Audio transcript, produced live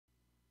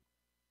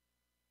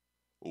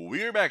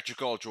We're back to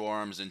Call to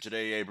Arms, and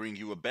today I bring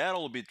you a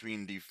battle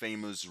between the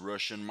famous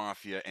Russian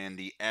Mafia and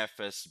the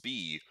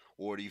FSB,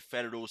 or the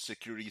Federal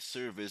Security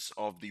Service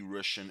of the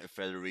Russian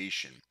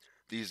Federation.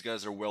 These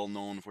guys are well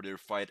known for their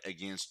fight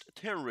against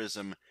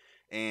terrorism,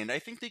 and I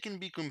think they can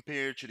be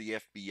compared to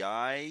the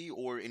FBI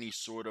or any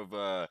sort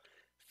of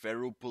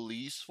federal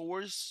police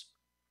force.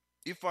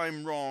 If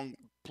I'm wrong,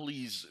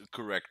 please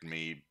correct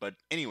me. But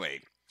anyway,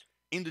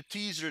 in the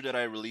teaser that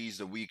I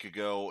released a week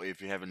ago,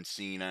 if you haven't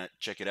seen it,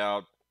 check it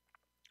out.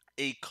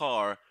 A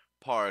car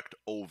parked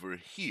over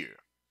here.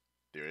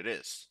 There it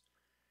is.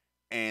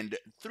 And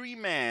three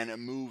men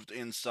moved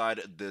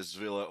inside this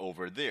villa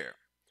over there.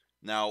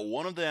 Now,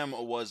 one of them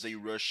was a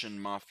Russian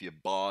mafia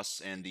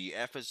boss, and the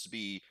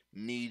FSB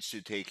needs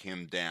to take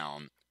him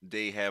down.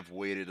 They have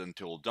waited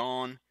until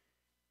dawn,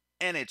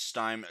 and it's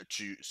time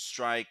to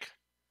strike.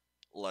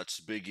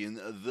 Let's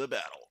begin the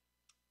battle.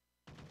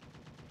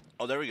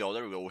 Oh, there we go,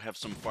 there we go. We have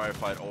some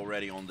firefight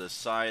already on this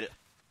side.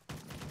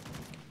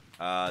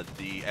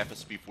 The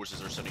FSB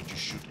forces are starting to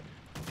shoot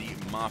the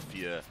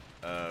Mafia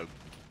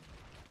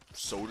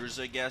soldiers,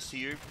 I guess,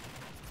 here.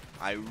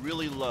 I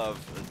really love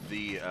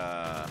the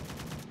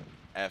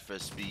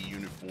FSB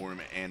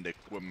uniform and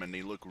equipment.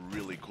 They look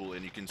really cool,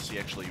 and you can see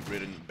actually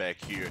written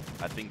back here,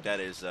 I think that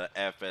is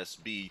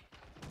FSB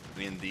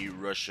in the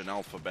Russian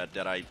alphabet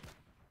that I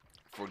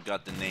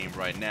forgot the name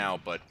right now,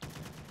 but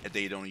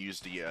they don't use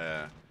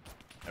the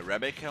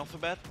Arabic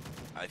alphabet.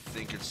 I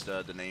think it's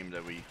the name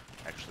that we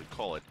actually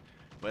call it.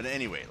 But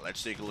anyway,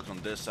 let's take a look on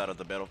this side of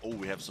the battle. Oh,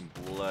 we have some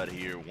blood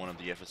here. One of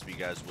the FSB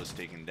guys was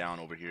taken down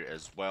over here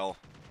as well.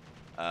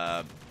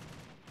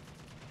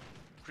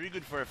 Pretty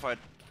good firefight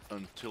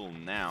until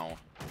now.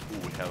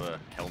 Oh, we have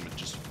a helmet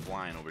just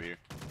flying over here.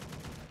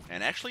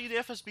 And actually, the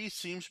FSB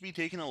seems to be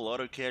taking a lot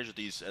of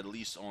casualties, at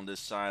least on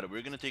this side.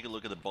 We're going to take a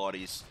look at the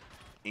bodies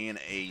in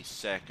a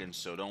second,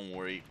 so don't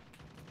worry.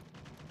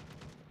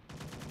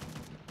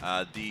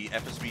 The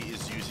FSB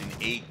is using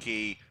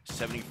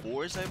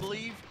AK-74s, I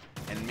believe,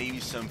 and maybe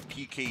some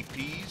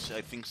PKPs.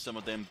 I think some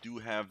of them do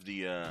have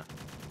the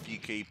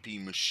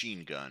PKP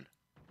machine gun.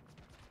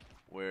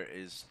 Where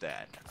is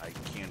that? I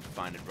can't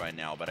find it right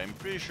now, but I'm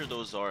pretty sure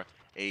those are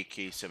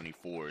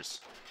AK-74s.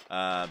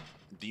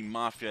 The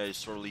Mafia is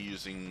sorely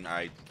using,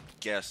 I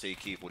guess,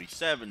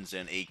 AK-47s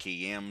and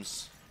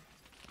AKMs.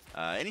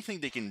 Anything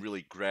they can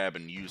really grab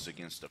and use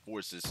against the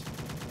forces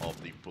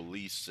of the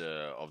police,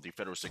 of the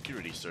Federal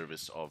Security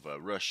Service of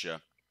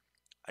Russia.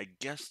 I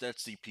guess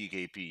that's the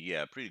PKP.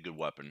 Yeah, pretty good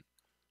weapon.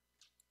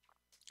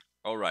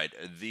 Alright,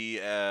 the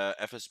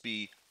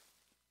FSB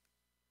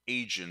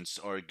agents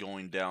are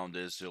going down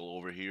this hill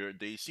over here.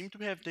 They seem to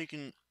have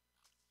taken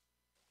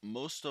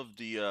most of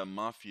the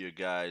Mafia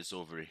guys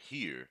over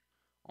here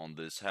on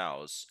this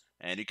house.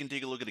 And you can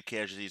take a look at the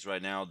casualties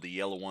right now. The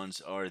yellow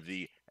ones are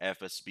the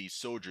FSB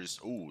soldiers.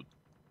 Ooh,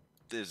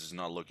 this is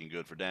not looking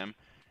good for them.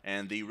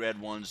 And the red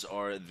ones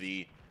are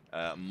the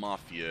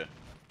Mafia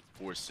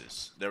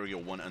forces. There we go,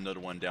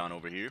 another one down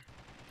over here.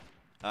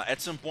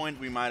 At some point,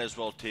 we might as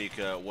well take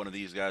one of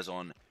these guys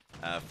on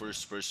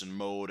first-person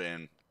mode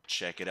and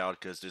check it out,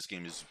 because this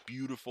game is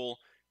beautiful.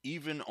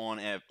 Even on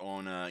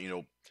you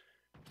know,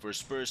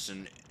 first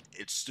person,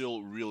 it's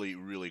still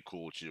really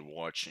cool to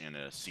watch and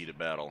see the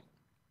battle.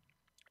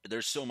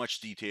 There's so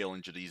much detail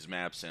into these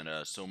maps, and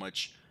so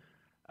much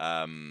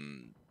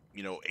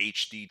you know,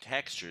 HD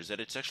textures, that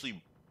it's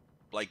actually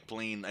like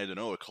playing, I don't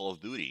know, a Call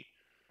of Duty.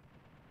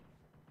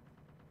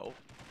 Oh,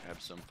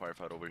 have some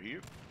firefight over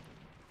here.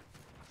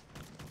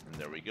 And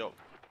there we go.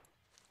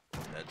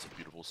 That's a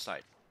beautiful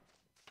sight.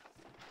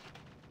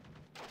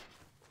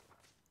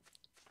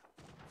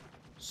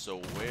 So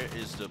where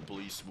is the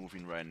police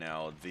moving right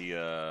now?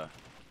 The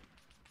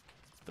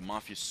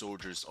Mafia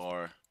soldiers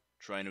are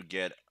trying to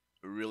get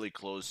really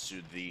close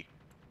to the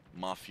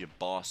Mafia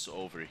boss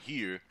over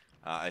here.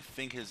 I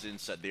think he's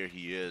inside. There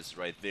he is,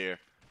 right there.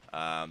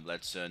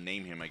 Let's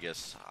name him, I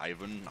guess,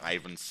 Ivan.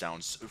 Ivan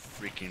sounds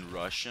freaking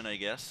Russian, I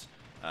guess.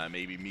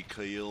 Maybe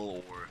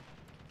Mikhail, or...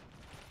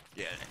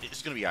 yeah,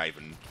 it's gonna be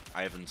Ivan.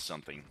 Ivan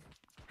something.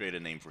 Create a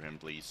name for him,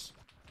 please.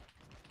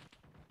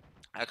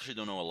 I actually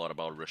don't know a lot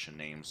about Russian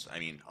names. I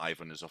mean,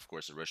 Ivan is of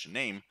course a Russian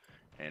name,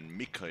 and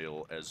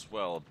Mikhail as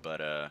well,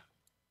 but I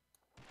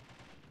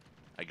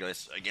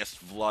guess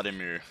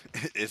Vladimir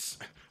is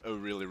a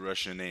really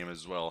Russian name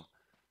as well.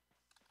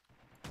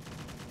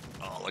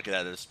 Oh, look at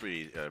that! That's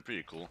pretty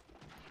cool.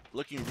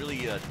 Looking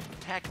really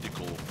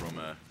tactical from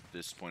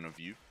this point of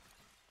view.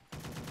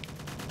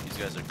 These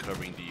guys are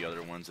covering the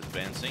other ones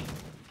advancing.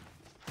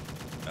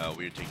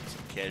 We're taking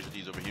some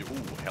casualties over here.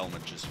 Ooh,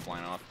 helmet just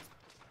flying off.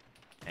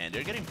 And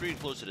they're getting pretty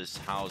close to this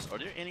house. Are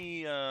there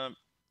any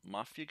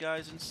Mafia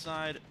guys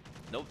inside?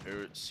 Nope,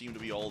 they seem to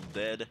be all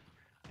dead.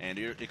 And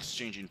they're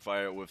exchanging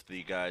fire with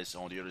the guys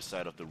on the other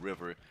side of the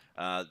river.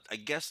 I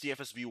guess the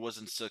FSB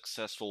wasn't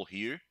successful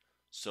here,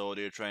 so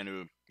they're trying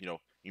to, you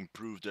know,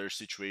 improve their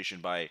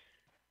situation by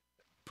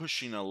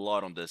pushing a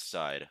lot on this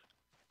side.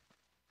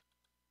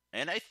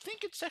 And I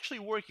think it's actually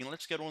working.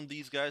 Let's get one of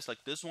these guys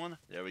like this one.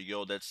 There we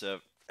go. That's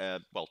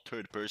well,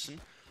 third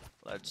person.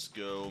 Let's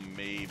go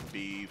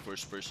maybe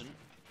first person.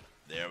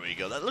 There we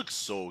go. That looks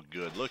so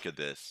good. Look at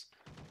this.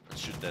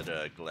 Let's shoot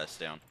that glass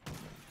down.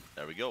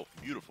 There we go.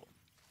 Beautiful.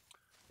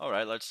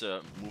 Alright, let's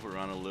move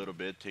around a little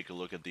bit. Take a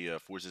look at the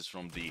forces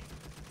from the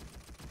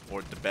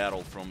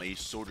battle from a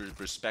soldier's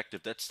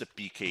perspective. That's the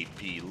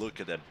PKP. Look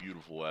at that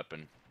beautiful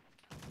weapon.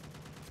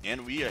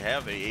 And we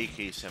have a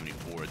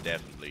AK-74,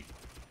 definitely.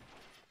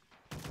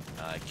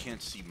 I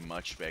can't see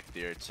much back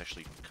there. It's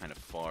actually kind of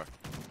far.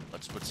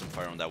 Let's put some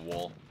fire on that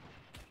wall.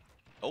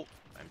 Oh,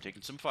 I'm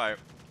taking some fire.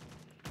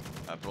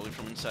 Probably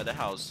from inside the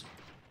house.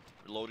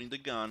 Reloading the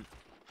gun.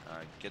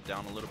 Get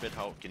down a little bit.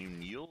 How can you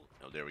kneel?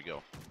 Oh, there we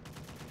go.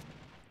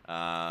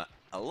 A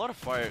lot of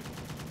fire.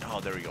 Oh,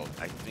 there we go.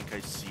 I think I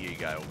see a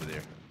guy over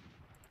there.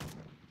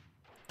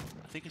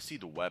 I think I see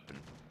the weapon.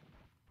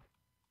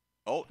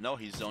 Oh, no,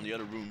 he's on the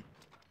other room.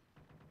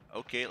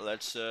 Okay,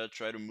 let's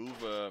try to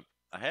move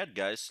ahead,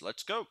 guys.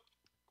 Let's go.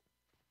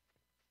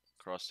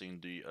 Crossing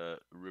the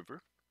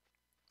river.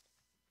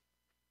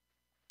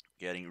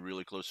 Getting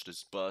really close to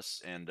this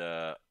bus, and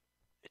it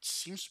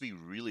seems to be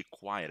really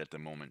quiet at the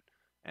moment.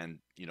 And,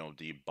 you know,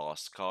 the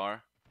boss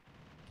car.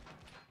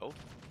 Oh.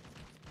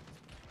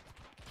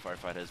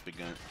 Firefight has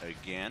begun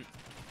again.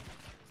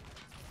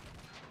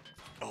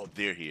 Oh,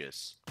 there he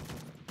is.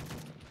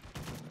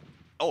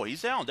 Oh,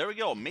 he's down. There we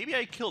go. Maybe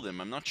I killed him.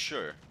 I'm not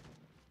sure.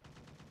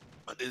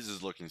 But this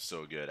is looking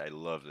so good. I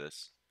love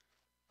this.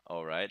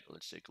 Alright,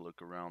 let's take a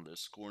look around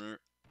this corner.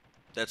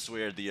 That's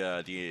where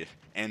the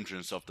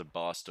entrance of the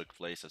boss took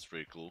place. That's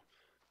pretty cool.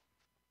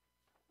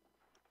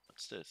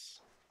 What's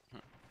this?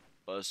 Huh.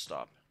 Bus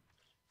stop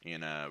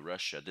in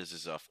Russia. This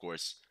is, of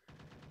course,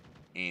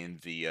 in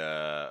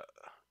the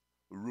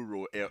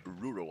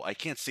rural. I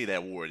can't say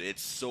that word.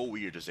 It's so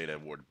weird to say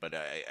that word, but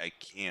I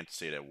can't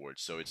say that word.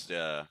 So it's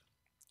the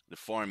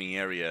farming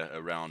area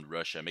around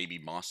Russia. Maybe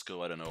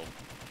Moscow. I don't know.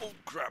 Oh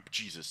crap!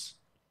 Jesus.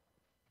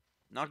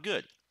 Not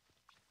good.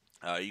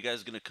 You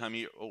guys gonna come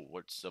here? Oh,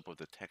 what's up with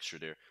the texture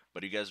there?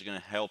 But you guys are gonna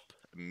help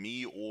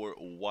me or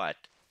what?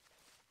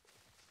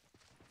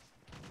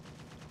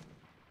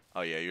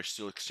 Oh yeah, you're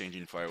still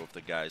exchanging fire with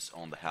the guys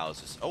on the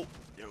houses. Oh,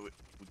 there we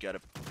got a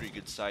pretty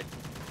good sight.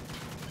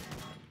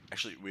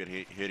 Actually, we're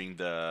hitting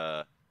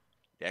the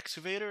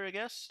excavator, I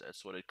guess?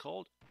 That's what it's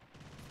called.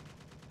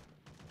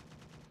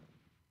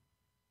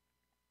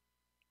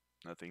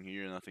 Nothing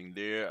here, nothing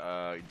there.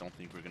 I don't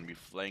think we're gonna be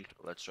flanked.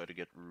 Let's try to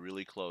get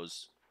really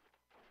close.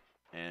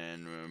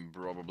 And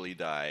probably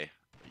die.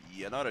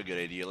 Yeah, not a good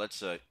idea.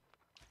 Let's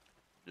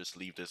just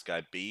leave this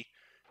guy be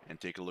and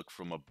take a look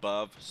from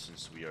above,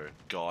 since we are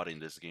God in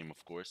this game,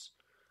 of course.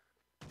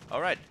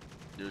 Alright,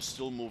 they're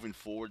still moving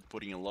forward,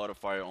 putting a lot of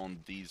fire on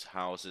these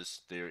houses.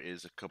 There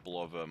is a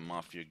couple of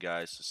Mafia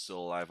guys still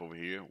alive over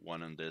here.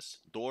 One on this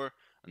door,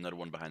 another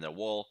one behind that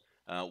wall.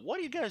 What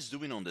are you guys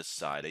doing on this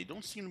side? They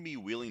don't seem to be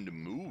willing to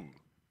move.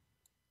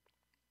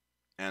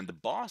 And the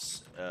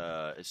boss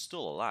is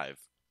still alive.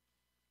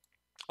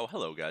 Oh,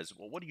 hello guys.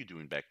 Well, what are you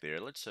doing back there?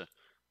 Let's how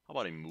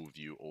about I move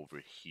you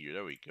over here?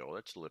 There we go.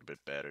 That's a little bit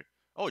better.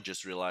 Oh, I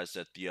just realized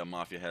that the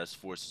Mafia has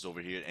forces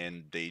over here,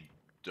 and they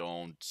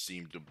don't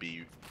seem to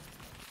be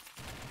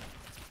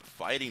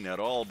fighting at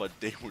all, but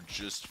they were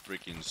just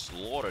freaking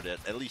slaughtered.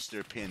 At least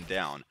they're pinned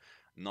down.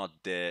 Not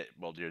dead.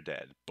 Well, they're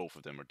dead. Both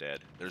of them are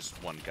dead. There's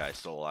one guy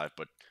still alive,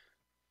 but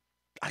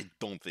I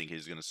don't think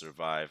he's gonna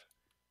survive.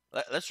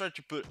 Let's try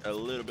to put a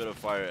little bit of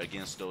fire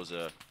against those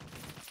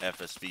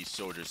FSB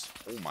soldiers.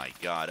 Oh my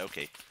god,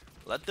 okay.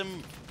 Let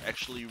them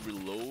actually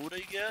reload, I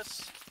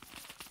guess.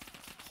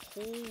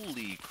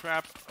 Holy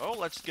crap. Oh,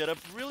 let's get up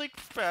really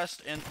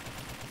fast and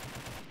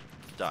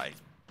die.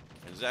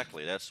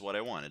 Exactly, that's what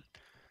I wanted.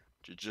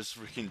 To just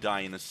freaking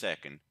die in a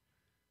second.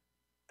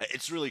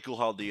 It's really cool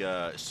how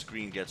the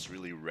screen gets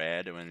really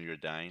red when you're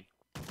dying.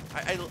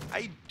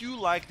 I do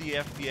like the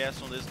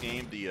FPS on this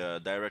game, the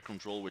direct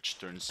control, which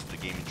turns the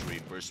game into a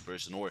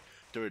first-person or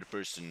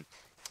third-person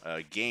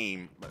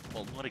game.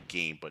 Well, not a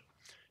game, but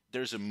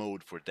there's a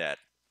mode for that.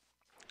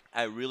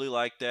 I really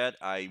like that.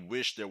 I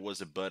wish there was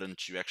a button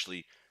to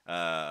actually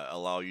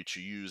allow you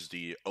to use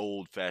the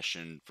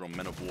old-fashioned from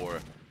Men of War.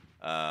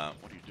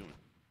 What are you doing?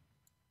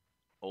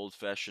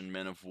 Old-fashioned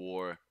Men of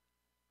War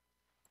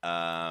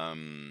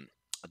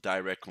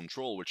direct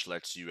control, which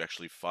lets you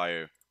actually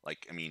fire,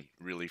 like, I mean,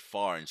 really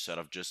far instead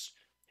of just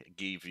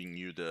giving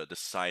you the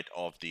sight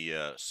of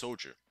the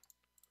soldier.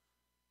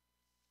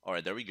 All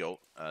right, there we go.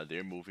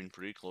 They're moving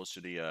pretty close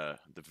to the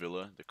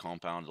villa, the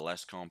compound, the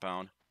last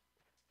compound.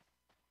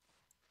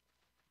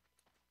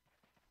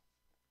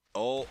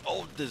 Oh,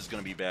 oh, this is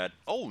gonna be bad.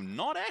 Oh,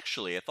 not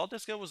actually. I thought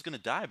this guy was gonna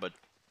die, but...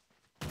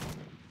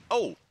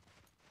 Oh,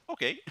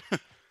 okay.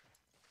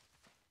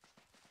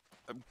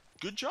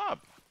 Good job.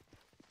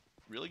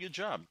 Really good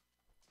job.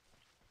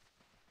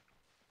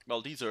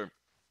 Well, these are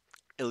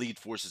elite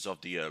forces of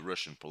the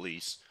Russian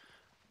police.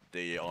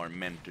 They are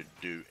meant to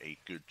do a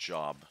good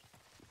job.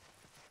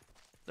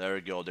 There we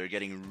go. They're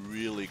getting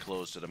really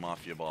close to the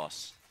Mafia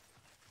boss.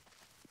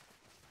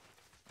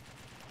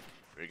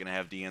 We're gonna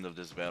have the end of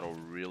this battle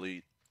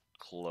really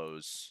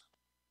close.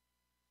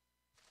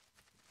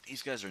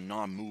 these guys are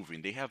not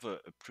moving. They have a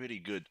pretty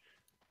good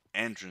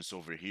entrance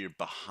over here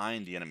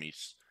behind the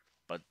enemies,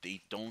 but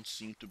they don't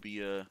seem to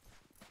be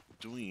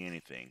doing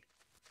anything.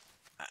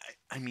 I,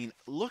 I mean,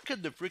 look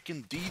at the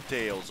freaking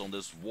details on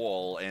this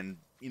wall, and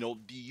the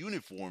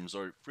uniforms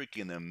are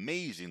freaking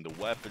amazing. The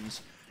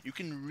weapons, you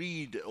can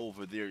read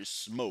over there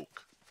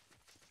smoke.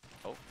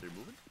 Oh, they're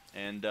moving,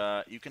 and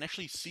you can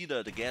actually see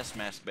the gas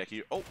mask back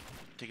here. Oh,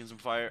 taking some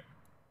fire.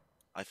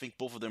 I think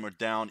both of them are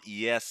down.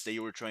 Yes, they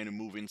were trying to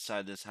move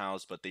inside this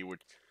house, but they were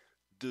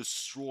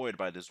destroyed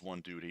by this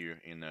one dude here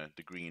in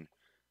the green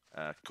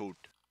coat.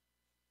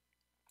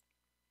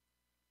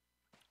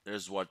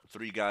 There's what,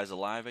 three guys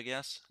alive, I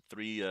guess.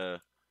 Three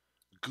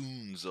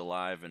goons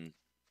alive, and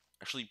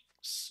actually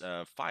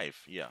five.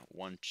 Yeah,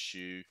 one,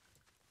 two,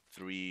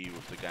 three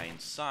with the guy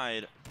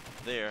inside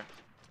there,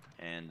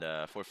 and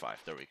 4,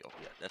 5. There we go.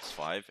 Yeah, that's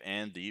 5,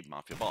 and the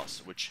mafia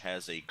boss, which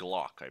has a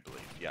Glock, I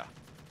believe. Yeah,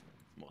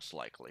 most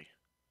likely.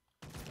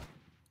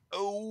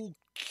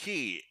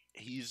 Okay,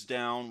 he's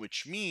down,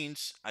 which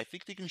means I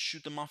think they can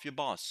shoot the mafia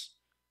boss.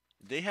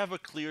 They have a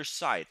clear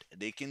sight.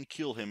 They can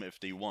kill him if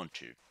they want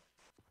to.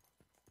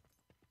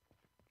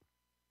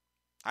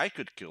 I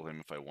could kill him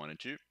if I wanted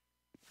to.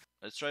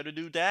 Let's try to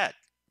do that.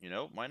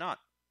 Why not?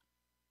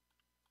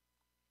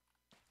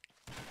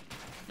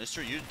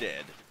 Mister, you're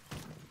dead.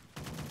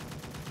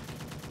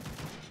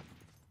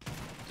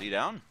 Is he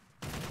down?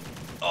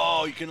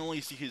 Oh, you can only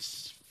see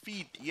his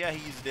feet. Yeah,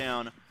 he's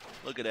down.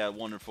 Look at that,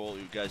 wonderful.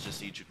 You guys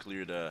just need to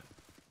clear the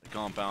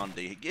compound.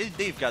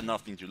 They've got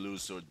nothing to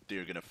lose, so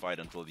they're gonna fight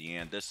until the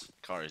end. This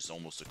car is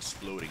almost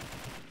exploding.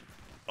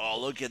 Oh,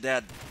 look at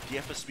that. The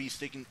FSB is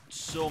taking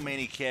so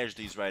many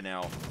casualties right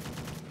now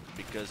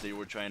because they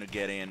were trying to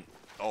get in.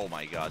 Oh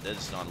my god, that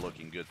is not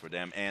looking good for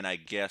them. And I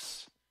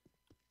guess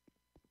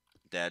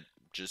that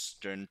just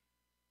turned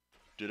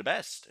to the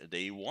best.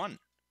 They won.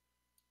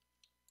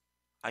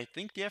 I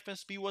think the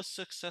FSB was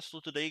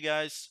successful today,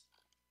 guys.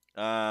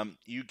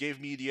 You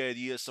gave me the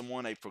idea,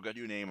 someone, I forgot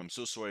your name, I'm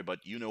so sorry, but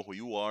you know who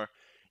you are.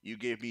 You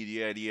gave me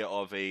the idea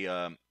of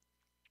a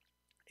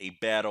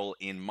battle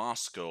in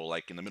Moscow,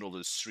 like in the middle of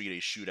the street, a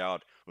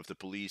shootout with the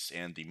police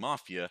and the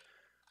mafia,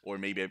 or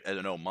maybe, I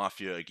don't know,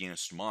 mafia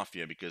against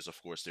mafia, because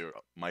of course there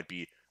might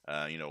be,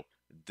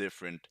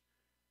 different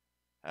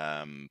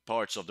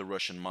parts of the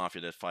Russian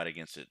mafia that fight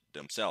against it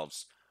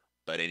themselves.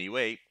 But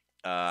anyway,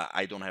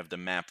 I don't have the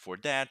map for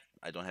that.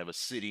 I don't have a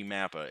city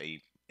map,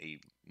 a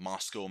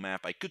Moscow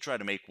map. I could try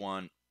to make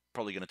one.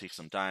 Probably gonna take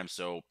some time.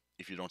 So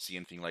if you don't see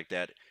anything like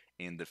that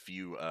in the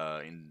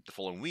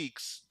following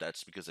weeks,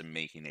 that's because I'm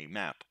making a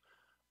map.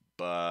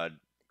 But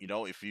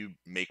if you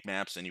make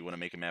maps and you want to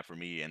make a map for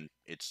me and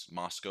it's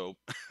Moscow,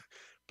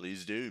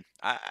 please do.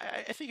 I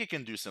think I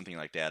can do something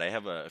like that. I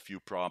have a few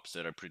props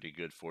that are pretty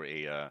good for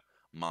a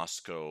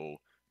Moscow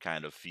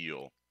kind of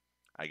feel.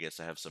 I guess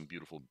I have some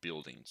beautiful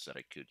buildings that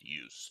I could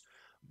use.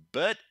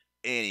 But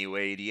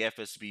anyway, the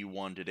FSB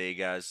won today,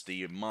 guys.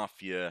 The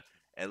Mafia,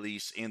 at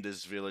least in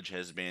this village,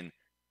 has been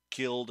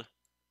killed.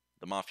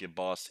 The Mafia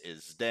boss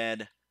is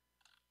dead.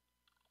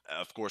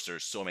 Of course,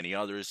 there's so many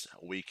others.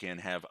 We can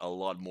have a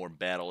lot more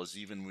battles,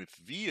 even with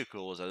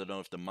vehicles. I don't know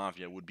if the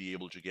Mafia would be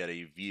able to get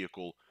a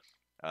vehicle,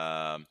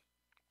 I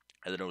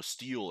don't know,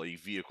 steal a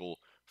vehicle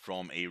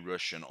from a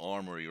Russian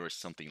armory or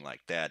something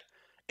like that.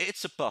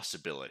 It's a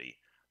possibility.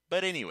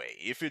 But anyway,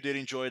 if you did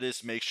enjoy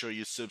this, make sure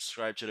you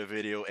subscribe to the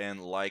video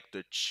and like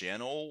the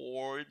channel,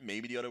 or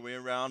maybe the other way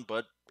around.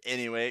 But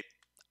anyway,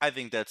 I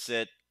think that's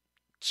it.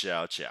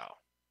 Ciao, ciao.